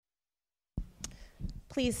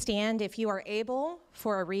Please stand if you are able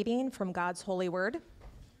for a reading from God's holy word.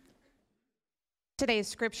 Today's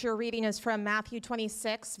scripture reading is from Matthew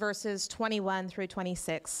 26, verses 21 through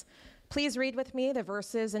 26. Please read with me the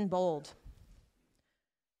verses in bold.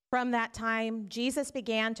 From that time, Jesus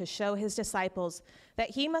began to show his disciples that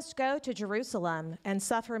he must go to Jerusalem and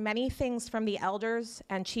suffer many things from the elders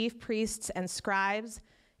and chief priests and scribes,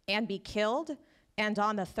 and be killed, and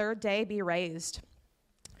on the third day be raised.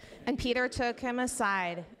 And Peter took him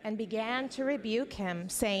aside and began to rebuke him,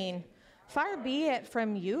 saying, "Far be it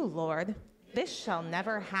from you, Lord, this shall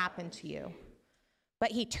never happen to you."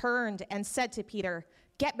 But he turned and said to Peter,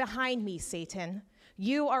 "Get behind me, Satan.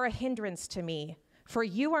 You are a hindrance to me, for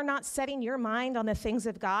you are not setting your mind on the things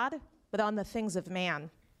of God, but on the things of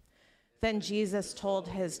man." Then Jesus told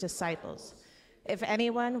his disciples, "If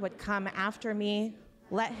anyone would come after me,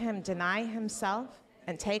 let him deny himself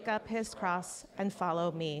and take up his cross and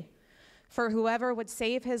follow me. For whoever would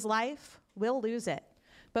save his life will lose it,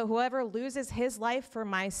 but whoever loses his life for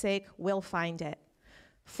my sake will find it.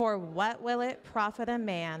 For what will it profit a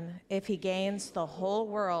man if he gains the whole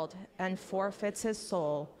world and forfeits his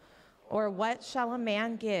soul? Or what shall a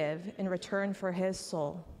man give in return for his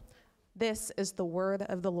soul?" This is the word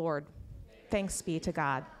of the Lord. Thanks be to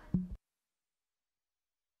God.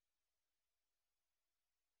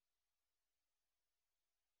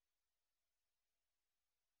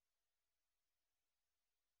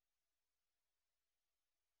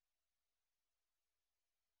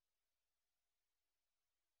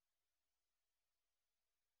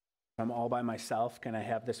 I'm all by myself. Can I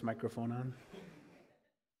have this microphone on?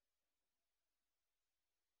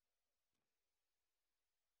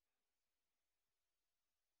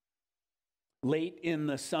 Late in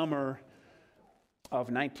the summer of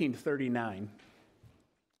 1939,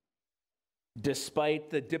 despite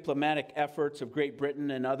the diplomatic efforts of Great Britain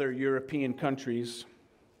and other European countries,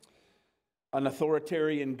 an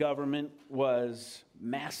authoritarian government was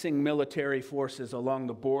massing military forces along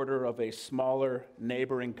the border of a smaller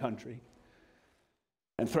neighboring country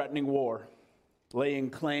and threatening war, laying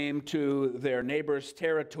claim to their neighbor's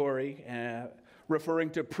territory, referring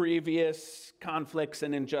to previous conflicts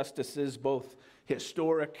and injustices, both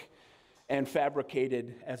historic and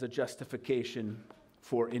fabricated, as a justification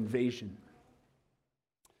for invasion.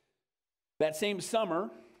 That same summer,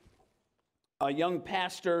 a young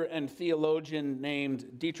pastor and theologian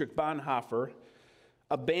named Dietrich Bonhoeffer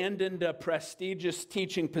abandoned a prestigious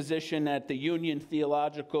teaching position at the Union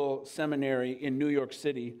Theological Seminary in New York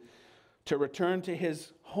City to return to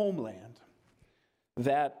his homeland.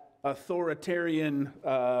 That authoritarian,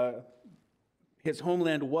 his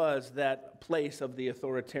homeland was that place of the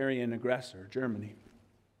authoritarian aggressor, Germany.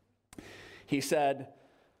 He said,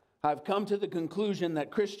 "I've come to the conclusion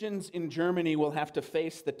that Christians in Germany will have to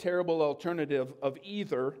face the terrible alternative of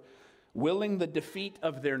either willing the defeat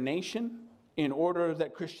of their nation in order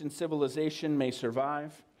that Christian civilization may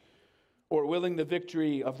survive, or willing the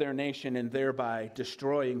victory of their nation and thereby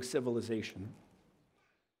destroying civilization.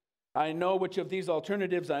 I know which of these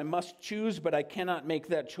alternatives I must choose, but I cannot make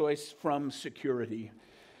that choice from security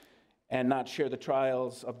and not share the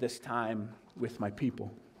trials of this time with my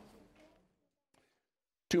people."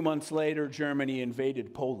 2 months later, Germany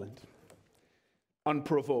invaded Poland,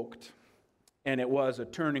 unprovoked, and it was a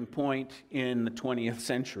turning point in the 20th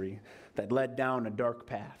century that led down a dark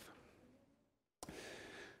path.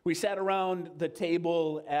 We sat around the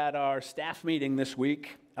table at our staff meeting this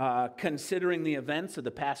week, considering the events of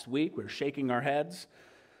the past week. We're shaking our heads.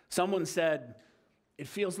 Someone said, "It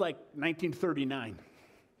feels like 1939.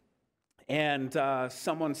 And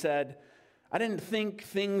someone said, "I didn't think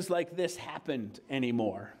things like this happened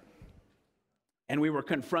anymore." And we were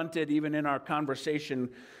confronted, even in our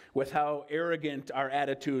conversation, with how arrogant our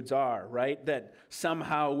attitudes are, right? That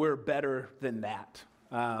somehow we're better than that.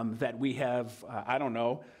 That we have,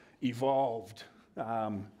 evolved.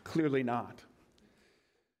 Clearly not.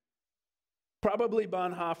 Probably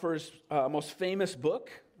Bonhoeffer's most famous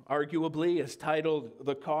book, arguably, is titled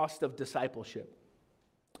 "The Cost of Discipleship,"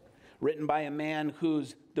 written by a man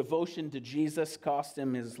whose devotion to Jesus cost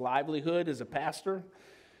him his livelihood as a pastor,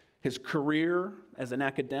 his career as an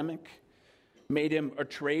academic, made him a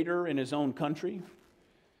traitor in his own country,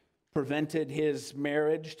 prevented his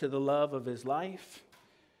marriage to the love of his life,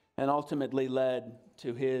 and ultimately led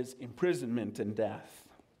to his imprisonment and death.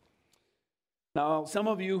 Now, some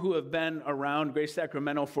of you who have been around Grace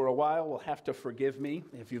Sacramento for a while will have to forgive me.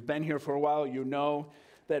 If you've been here for a while, you know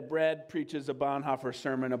that Brad preaches a Bonhoeffer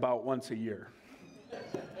sermon about once a year.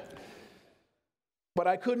 But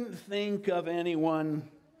I couldn't think of anyone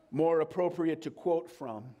more appropriate to quote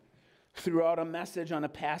from threw out a message on a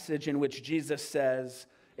passage in which Jesus says,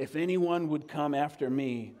 if anyone would come after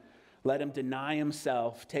me, let him deny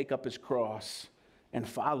himself, take up his cross, and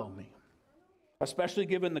follow me. Especially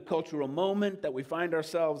given the cultural moment that we find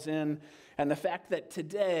ourselves in, and the fact that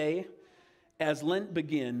today, as Lent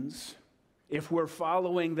begins, if we're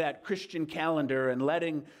following that Christian calendar and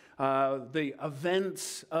letting the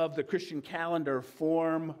events of the Christian calendar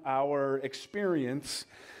form our experience,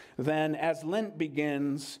 then as Lent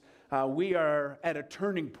begins, we are at a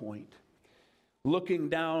turning point, looking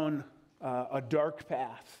down a dark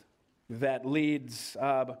path that leads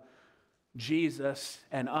Jesus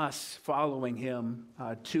and us following him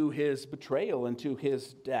to his betrayal and to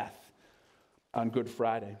his death on Good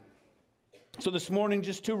Friday. So this morning,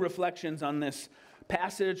 just two reflections on this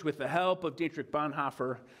passage with the help of Dietrich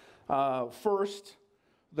Bonhoeffer. First,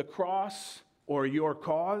 the cross or your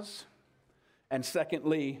cause, and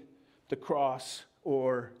secondly, the cross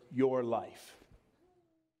or your life.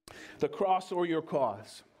 The cross or your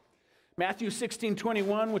cause. Matthew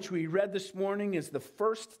 16:21, which we read this morning, is the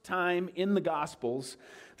first time in the Gospels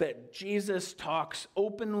that Jesus talks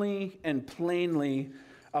openly and plainly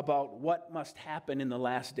about what must happen in the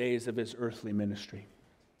last days of his earthly ministry.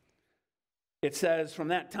 It says, from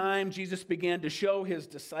that time, Jesus began to show his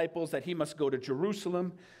disciples that he must go to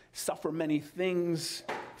Jerusalem, suffer many things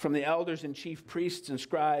from the elders and chief priests and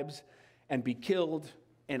scribes, and be killed,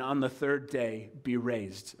 and on the third day be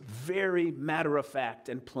raised. Very matter of fact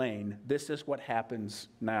and plain. This is what happens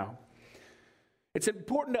now. It's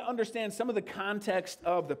important to understand some of the context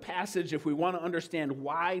of the passage if we want to understand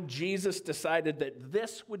why Jesus decided that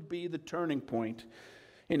this would be the turning point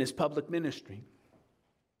in his public ministry.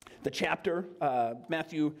 The chapter,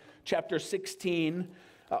 Matthew chapter 16,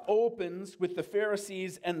 opens with the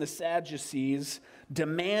Pharisees and the Sadducees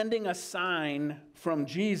demanding a sign from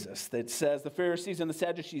Jesus. That says the Pharisees and the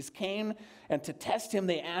Sadducees came, and to test him,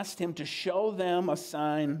 they asked him to show them a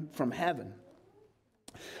sign from heaven.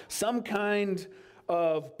 Some kind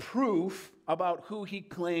of proof about who he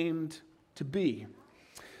claimed to be.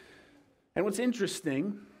 And what's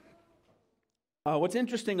interesting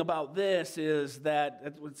about this is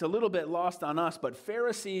that it's a little bit lost on us, but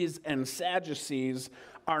Pharisees and Sadducees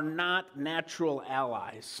are not natural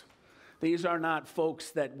allies. These are not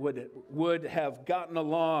folks that would have gotten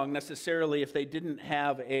along necessarily if they didn't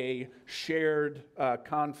have a shared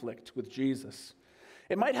conflict with Jesus.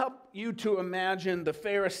 It might help you to imagine the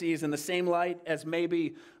Pharisees in the same light as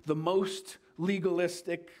maybe the most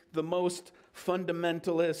legalistic, the most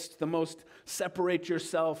fundamentalist, the most separate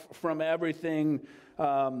yourself from everything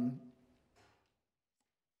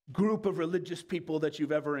group of religious people that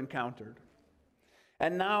you've ever encountered.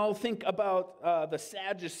 And now think about the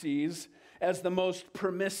Sadducees as the most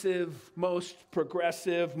permissive, most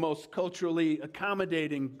progressive, most culturally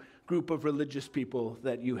accommodating group of religious people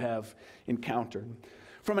that you have encountered.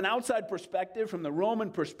 From an outside perspective, from the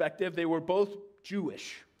Roman perspective, they were both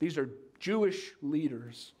Jewish. These are Jewish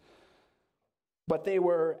leaders. But they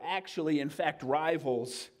were actually, in fact,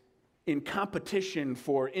 rivals in competition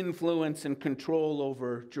for influence and control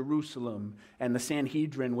over Jerusalem and the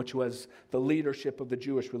Sanhedrin, which was the leadership of the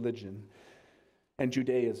Jewish religion and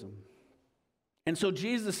Judaism. And so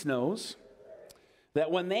Jesus knows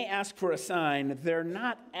that when they ask for a sign, they're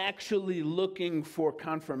not actually looking for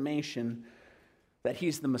confirmation that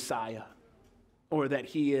he's the Messiah or that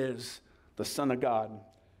he is the Son of God.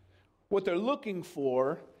 What they're looking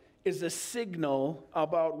for is a signal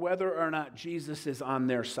about whether or not Jesus is on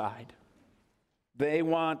their side. They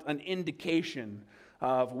want an indication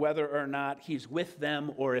of whether or not he's with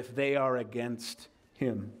them or if they are against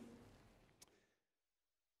him.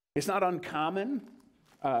 It's not uncommon.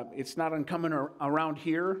 Around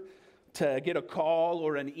here to get a call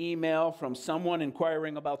or an email from someone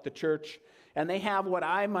inquiring about the church, and they have what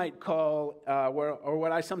I might call, or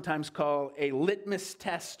what I sometimes call, a litmus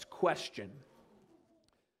test question.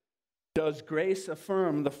 Does grace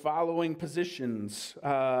affirm the following positions,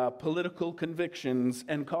 political convictions,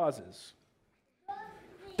 and causes?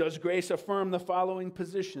 Does grace affirm the following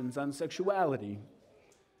positions on sexuality?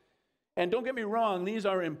 And don't get me wrong, these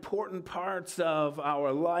are important parts of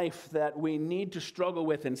our life that we need to struggle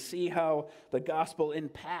with and see how the gospel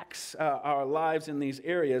impacts our lives in these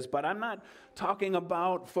areas. But I'm not talking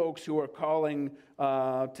about folks who are calling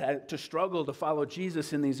to struggle to follow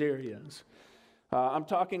Jesus in these areas. I'm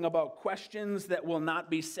talking about questions that will not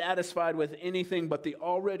be satisfied with anything but the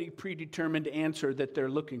already predetermined answer that they're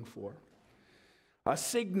looking for. A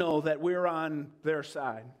signal that we're on their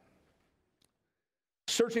side.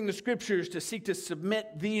 Searching the scriptures to seek to submit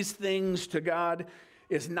these things to God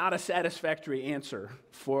is not a satisfactory answer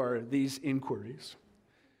for these inquiries.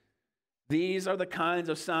 These are the kinds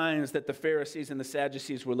of signs that the Pharisees and the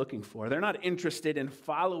Sadducees were looking for. They're not interested in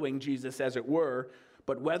following Jesus, as it were,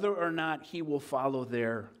 but whether or not he will follow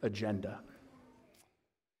their agenda.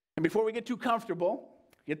 And before we get too comfortable,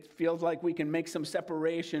 it feels like we can make some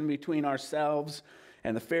separation between ourselves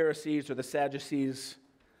and the Pharisees or the Sadducees.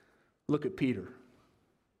 Look at Peter.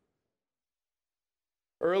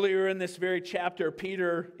 Earlier in this very chapter,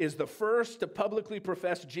 Peter is the first to publicly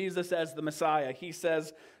profess Jesus as the Messiah. He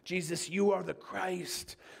says, "Jesus, you are the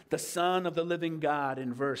Christ, the Son of the living God,"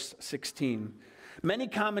 in verse 16. Many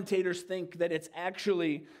commentators think that it's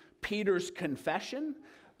actually Peter's confession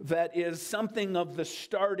that is something of the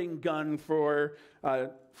starting gun for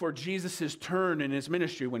Jesus' turn in his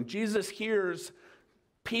ministry. When Jesus hears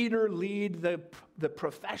Peter lead the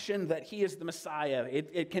profession that he is the Messiah,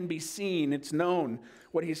 it can be seen, it's known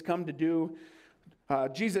what he's come to do.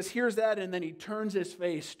 Jesus hears that, and then he turns his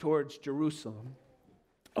face towards Jerusalem.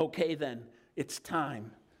 Okay, then, it's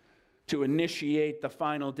time to initiate the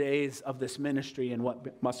final days of this ministry and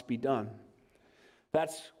what must be done.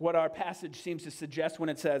 That's what our passage seems to suggest when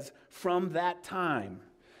it says, from that time,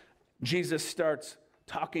 Jesus starts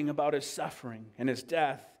talking about his suffering and his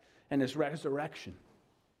death and his resurrection.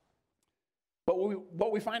 But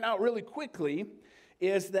what we find out really quickly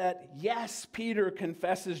is that, yes, Peter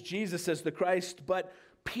confesses Jesus as the Christ, but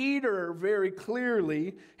Peter very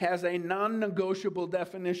clearly has a non-negotiable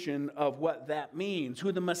definition of what that means,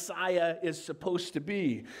 who the Messiah is supposed to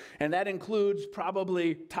be. And that includes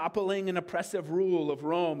probably toppling an oppressive rule of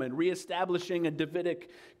Rome and reestablishing a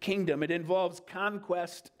Davidic kingdom. It involves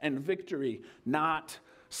conquest and victory, not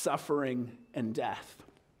suffering and death.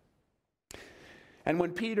 And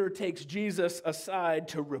when Peter takes Jesus aside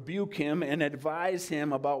to rebuke him and advise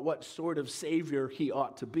him about what sort of Savior he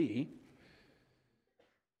ought to be,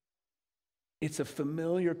 it's a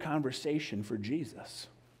familiar conversation for Jesus.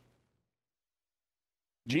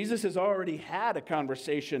 Jesus has already had a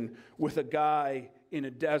conversation with a guy in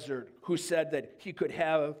a desert who said that he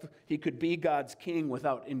could be God's king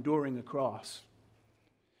without enduring a cross.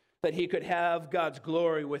 That he could have God's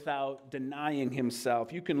glory without denying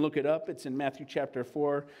himself. You can look it up. It's in Matthew chapter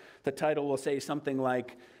 4. The title will say something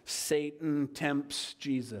like, Satan tempts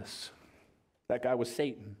Jesus. That guy was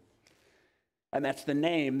Satan. And that's the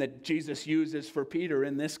name that Jesus uses for Peter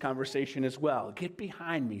in this conversation as well. Get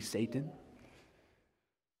behind me, Satan.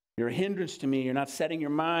 You're a hindrance to me. You're not setting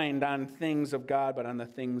your mind on things of God, but on the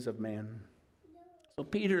things of man. So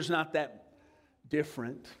Peter's not that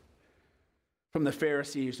different from the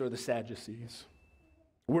Pharisees or the Sadducees.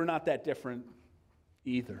 We're not that different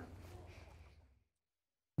either.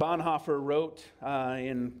 Bonhoeffer wrote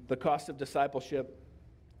in The Cost of Discipleship,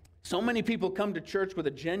 so many people come to church with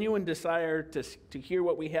a genuine desire to hear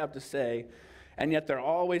what we have to say, and yet they're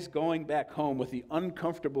always going back home with the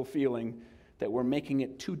uncomfortable feeling that we're making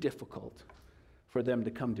it too difficult for them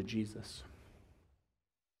to come to Jesus.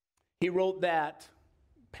 He wrote that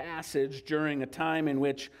passage during a time in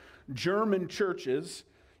which German churches,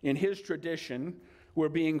 in his tradition, were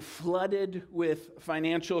being flooded with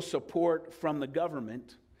financial support from the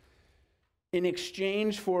government in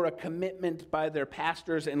exchange for a commitment by their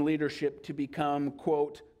pastors and leadership to become,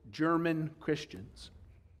 quote, German Christians,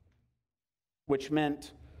 which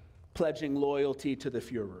meant pledging loyalty to the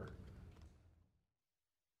Führer.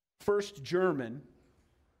 First German,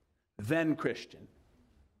 then Christian.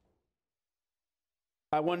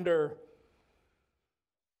 I wonder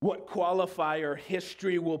what qualifier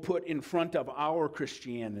history will put in front of our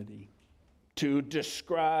Christianity to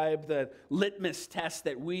describe the litmus test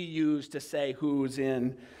that we use to say who's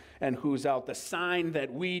in and who's out, the sign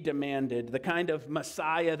that we demanded, the kind of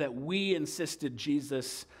Messiah that we insisted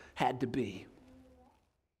Jesus had to be.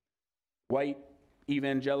 White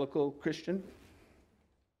evangelical Christian,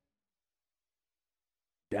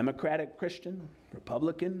 Democratic Christian,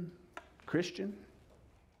 Republican Christian,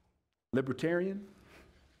 Libertarian,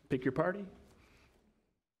 pick your party.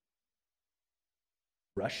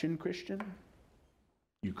 Russian Christian,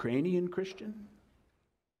 Ukrainian Christian.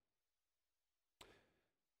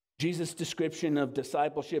 Jesus' description of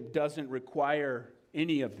discipleship doesn't require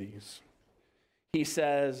any of these. He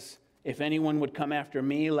says, if anyone would come after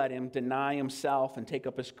me, let him deny himself and take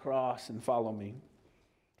up his cross and follow me.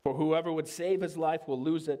 For whoever would save his life will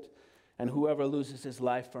lose it, and whoever loses his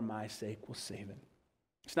life for my sake will save it.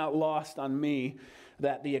 It's not lost on me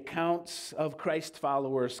that the accounts of Christ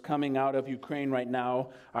followers coming out of Ukraine right now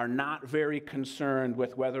are not very concerned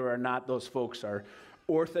with whether or not those folks are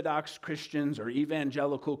Orthodox Christians or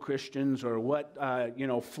evangelical Christians or what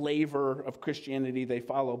flavor of Christianity they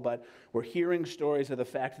follow, but we're hearing stories of the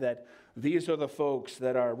fact that these are the folks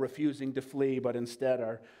that are refusing to flee, but instead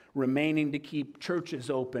are remaining to keep churches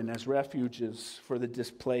open as refuges for the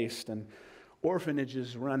displaced and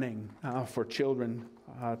orphanages running for children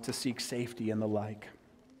to seek safety and the like.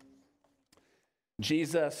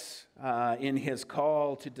 Jesus, in his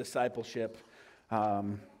call to discipleship,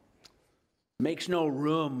 makes no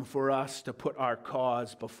room for us to put our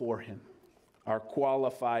cause before him, our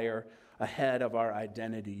qualifier ahead of our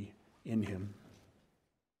identity in him.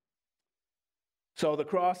 So the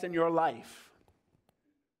cross in your life,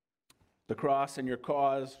 the cross in your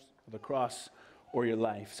cause, the cross or your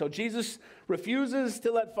life. So Jesus refuses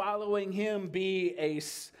to let following him be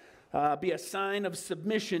a sign of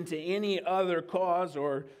submission to any other cause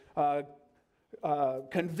or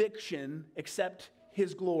conviction except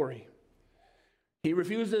his glory. He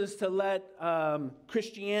refuses to let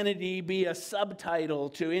Christianity be a subtitle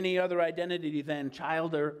to any other identity than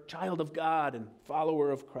child of God and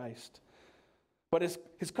follower of Christ. But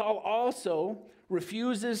his call also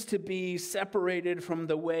refuses to be separated from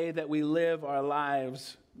the way that we live our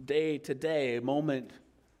lives day to day, moment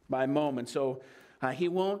by moment. So he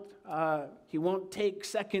won't take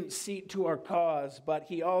second seat to our cause, but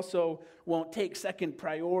he also won't take second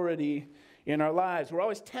priority in our lives. We're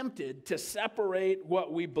always tempted to separate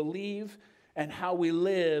what we believe and how we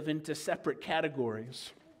live into separate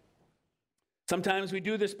categories. Sometimes we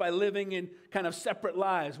do this by living in kind of separate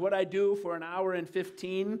lives. What I do for an hour and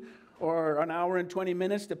 15 or an hour and 20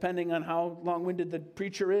 minutes, depending on how long-winded the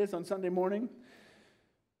preacher is on Sunday morning.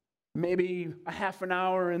 Maybe a half an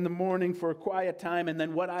hour in the morning for a quiet time, and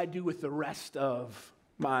then what I do with the rest of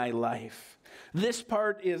my life. This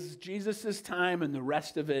part is Jesus' time, and the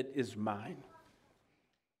rest of it is mine.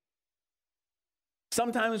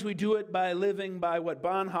 Sometimes we do it by living by what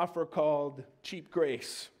Bonhoeffer called cheap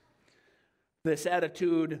grace. This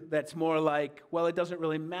attitude that's more like, well, it doesn't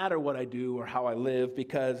really matter what I do or how I live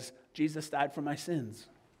because Jesus died for my sins.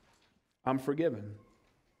 I'm forgiven.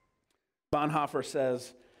 Bonhoeffer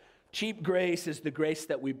says, cheap grace is the grace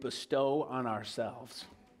that we bestow on ourselves.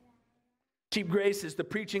 Cheap grace is the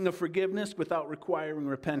preaching of forgiveness without requiring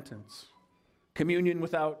repentance, communion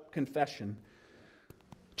without confession.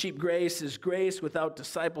 Cheap grace is grace without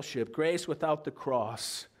discipleship, grace without the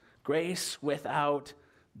cross, grace without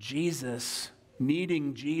Jesus,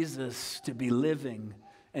 needing Jesus to be living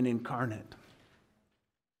and incarnate.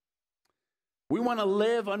 We want to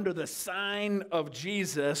live under the sign of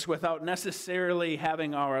Jesus without necessarily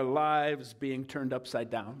having our lives being turned upside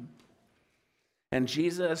down. And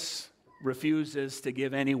Jesus refuses to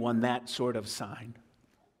give anyone that sort of sign.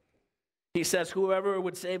 He says, whoever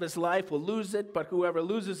would save his life will lose it, but whoever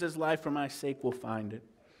loses his life for my sake will find it.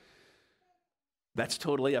 That's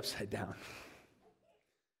totally upside down.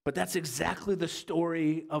 But that's exactly the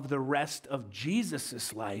story of the rest of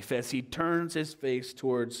Jesus' life as he turns his face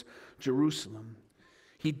towards Jerusalem.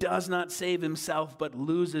 He does not save himself, but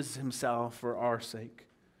loses himself for our sake.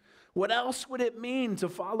 What else would it mean to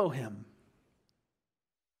follow him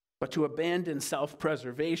but to abandon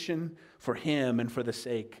self-preservation for him and for the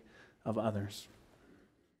sake of others?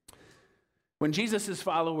 When Jesus'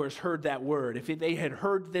 followers heard that word, if they had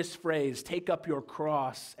heard this phrase, take up your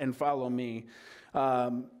cross and follow me,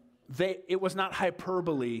 it was not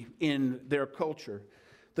hyperbole in their culture.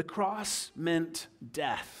 The cross meant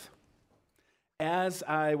death. As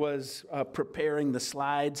I was preparing the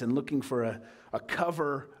slides and looking for a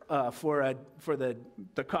cover for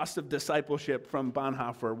the cost of discipleship from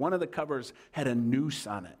Bonhoeffer, one of the covers had a noose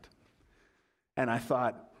on it. And I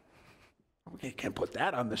thought, okay, can't put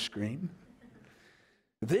that on the screen.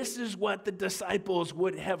 This is what the disciples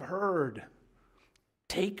would have heard.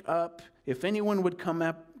 Take up, if anyone would come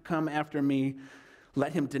after me,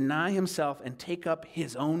 let him deny himself and take up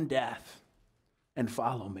his own death and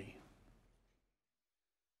follow me.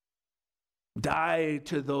 Die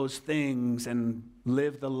to those things and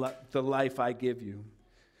live the life I give you.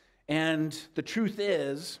 And the truth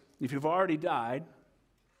is, if you've already died,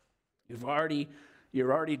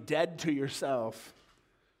 you're already dead to yourself,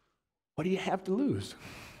 what do you have to lose?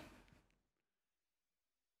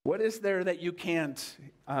 What is there that you can't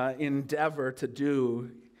endeavor to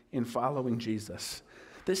do in following Jesus?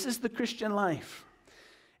 This is the Christian life.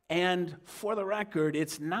 And for the record,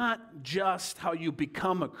 it's not just how you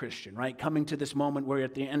become a Christian, right? Coming to this moment where you're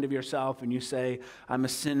at the end of yourself and you say, I'm a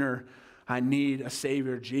sinner, I need a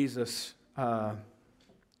Savior, Jesus,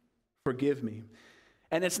 forgive me.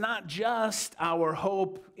 And it's not just our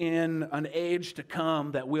hope in an age to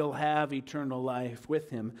come that we'll have eternal life with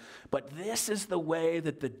him, but this is the way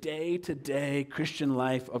that the day-to-day Christian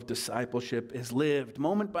life of discipleship is lived,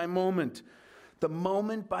 moment by moment. The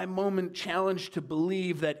moment-by-moment challenge to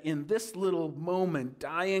believe that in this little moment,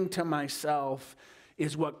 dying to myself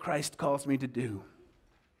is what Christ calls me to do.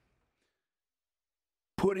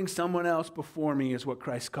 Putting someone else before me is what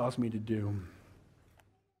Christ calls me to do.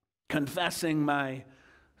 Confessing my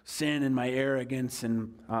sin and my arrogance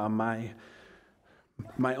and my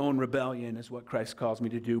own rebellion is what Christ calls me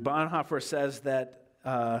to do. Bonhoeffer says that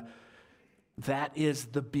that is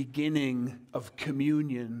the beginning of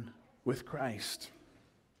communion with Christ.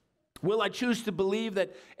 Will I choose to believe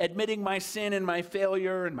that admitting my sin and my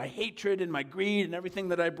failure and my hatred and my greed and everything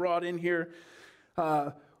that I brought in here,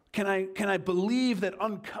 can I believe that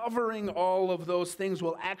uncovering all of those things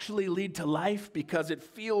will actually lead to life because it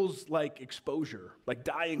feels like exposure, like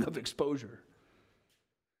dying of exposure?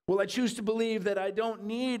 Will I choose to believe that I don't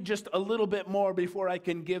need just a little bit more before I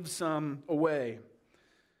can give some away?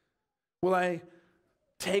 Will I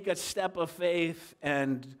take a step of faith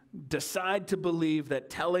and decide to believe that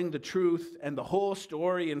telling the truth and the whole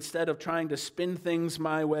story instead of trying to spin things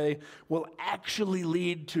my way will actually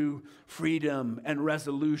lead to freedom and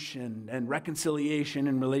resolution and reconciliation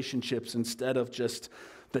in relationships instead of just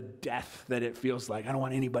the death that it feels like? I don't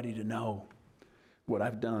want anybody to know what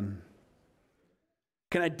I've done.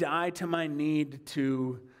 Can I die to my need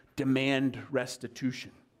to demand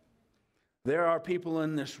restitution? There are people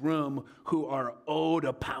in this room who are owed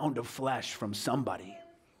a pound of flesh from somebody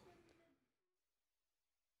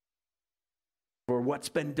for what's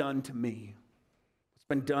been done to me, what's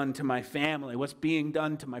been done to my family, what's being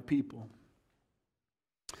done to my people.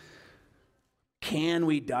 Can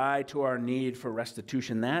we die to our need for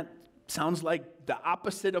restitution? That sounds like the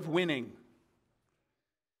opposite of winning.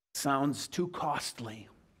 Sounds too costly.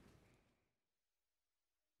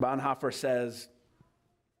 Bonhoeffer says,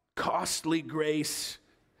 costly grace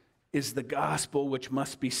is the gospel which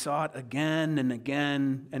must be sought again and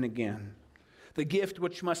again and again. The gift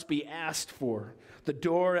which must be asked for, the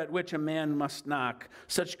door at which a man must knock.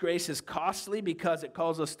 Such grace is costly because it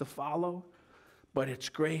calls us to follow, but it's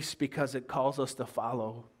grace because it calls us to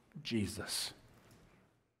follow Jesus.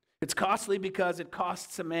 It's costly because it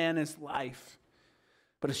costs a man his life,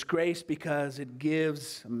 but it's grace because it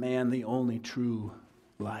gives a man the only true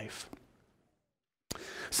life.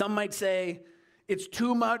 Some might say, it's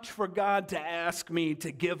too much for God to ask me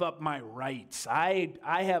to give up my rights. I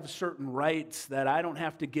have certain rights that I don't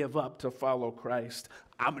have to give up to follow Christ.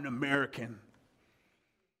 I'm an American.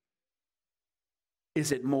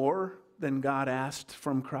 Is it more than God asked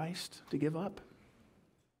from Christ to give up?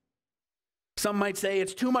 Some might say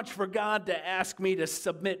it's too much for God to ask me to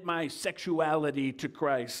submit my sexuality to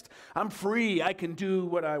Christ. I'm free. I can do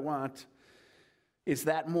what I want. Is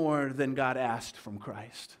that more than God asked from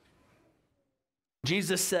Christ?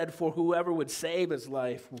 Jesus said, for whoever would save his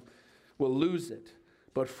life will lose it,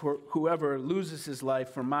 but for whoever loses his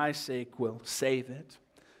life for my sake will save it.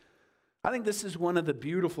 I think this is one of the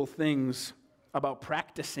beautiful things about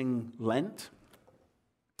practicing Lent.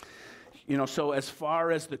 So as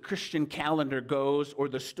far as the Christian calendar goes, or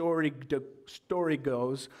the story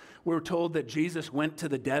goes, we're told that Jesus went to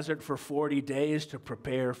the desert for 40 days to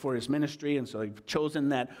prepare for his ministry, and so he's chosen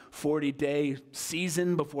that 40-day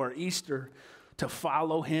season before Easter to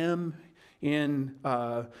follow him in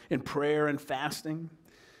prayer and fasting.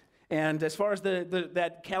 And as far as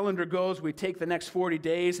that calendar goes, we take the next 40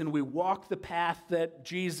 days and we walk the path that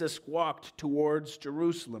Jesus walked towards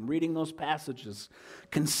Jerusalem, reading those passages,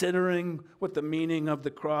 considering what the meaning of the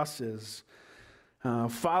cross is.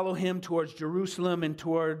 Follow him towards Jerusalem and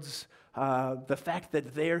towards the fact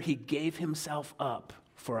that there he gave himself up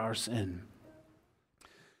for our sin.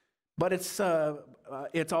 But it's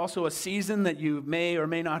also a season that you may or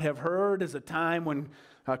may not have heard as a time when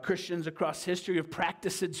Christians across history have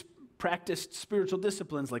practiced spiritual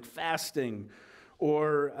disciplines like fasting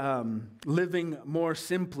or living more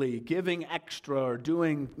simply, giving extra, or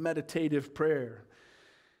doing meditative prayer.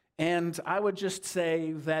 And I would just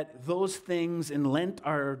say that those things in Lent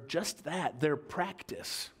are just that. They're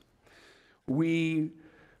practice. We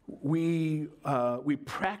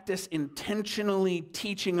practice intentionally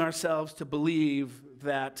teaching ourselves to believe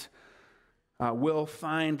that we'll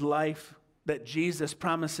find life that Jesus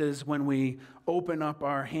promises when we open up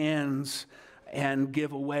our hands and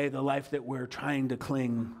give away the life that we're trying to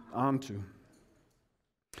cling onto.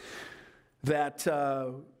 That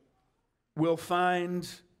we'll find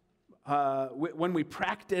when we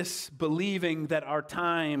practice believing that our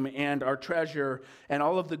time and our treasure and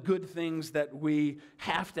all of the good things that we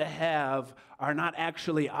have to have are not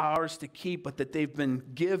actually ours to keep, but that they've been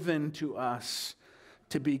given to us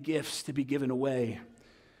to be gifts, to be given away,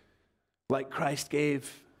 like Christ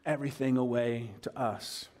gave everything away to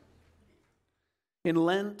us. In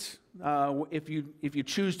Lent, if you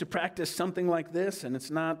choose to practice something like this, and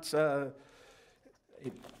it's not a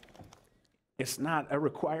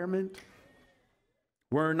requirement.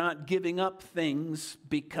 We're not giving up things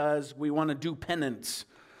because we want to do penance.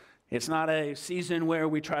 It's not a season where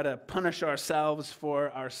we try to punish ourselves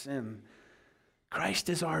for our sin. Christ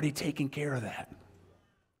has already taken care of that.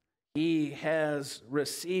 He has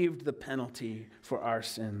received the penalty for our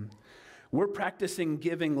sin. We're practicing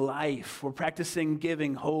giving life. We're practicing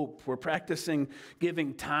giving hope. We're practicing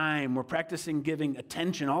giving time. We're practicing giving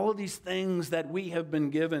attention. All of these things that we have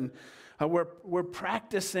been given, we're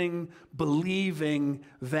practicing believing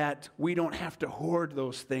that we don't have to hoard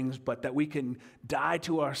those things, but that we can die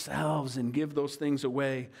to ourselves and give those things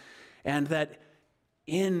away. And that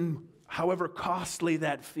in however costly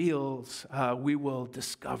that feels, we will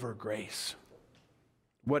discover grace.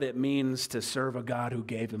 What it means to serve a God who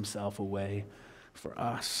gave himself away for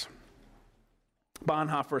us.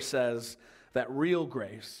 Bonhoeffer says that real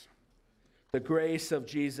grace, the grace of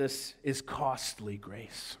Jesus, is costly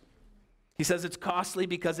grace. He says it's costly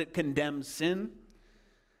because it condemns sin,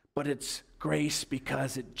 but it's grace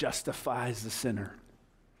because it justifies the sinner.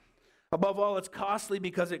 Above all, it's costly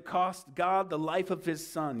because it cost God the life of his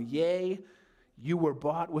Son. Yea, you were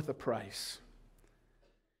bought with a price.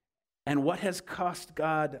 And what has cost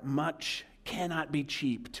God much cannot be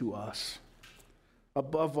cheap to us.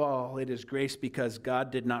 Above all, it is grace because God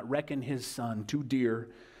did not reckon his Son too dear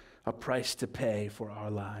a price to pay for our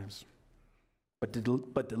lives, but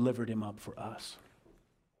delivered him up for us.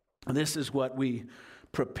 And this is what we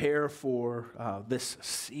prepare for this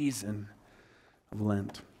season of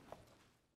Lent.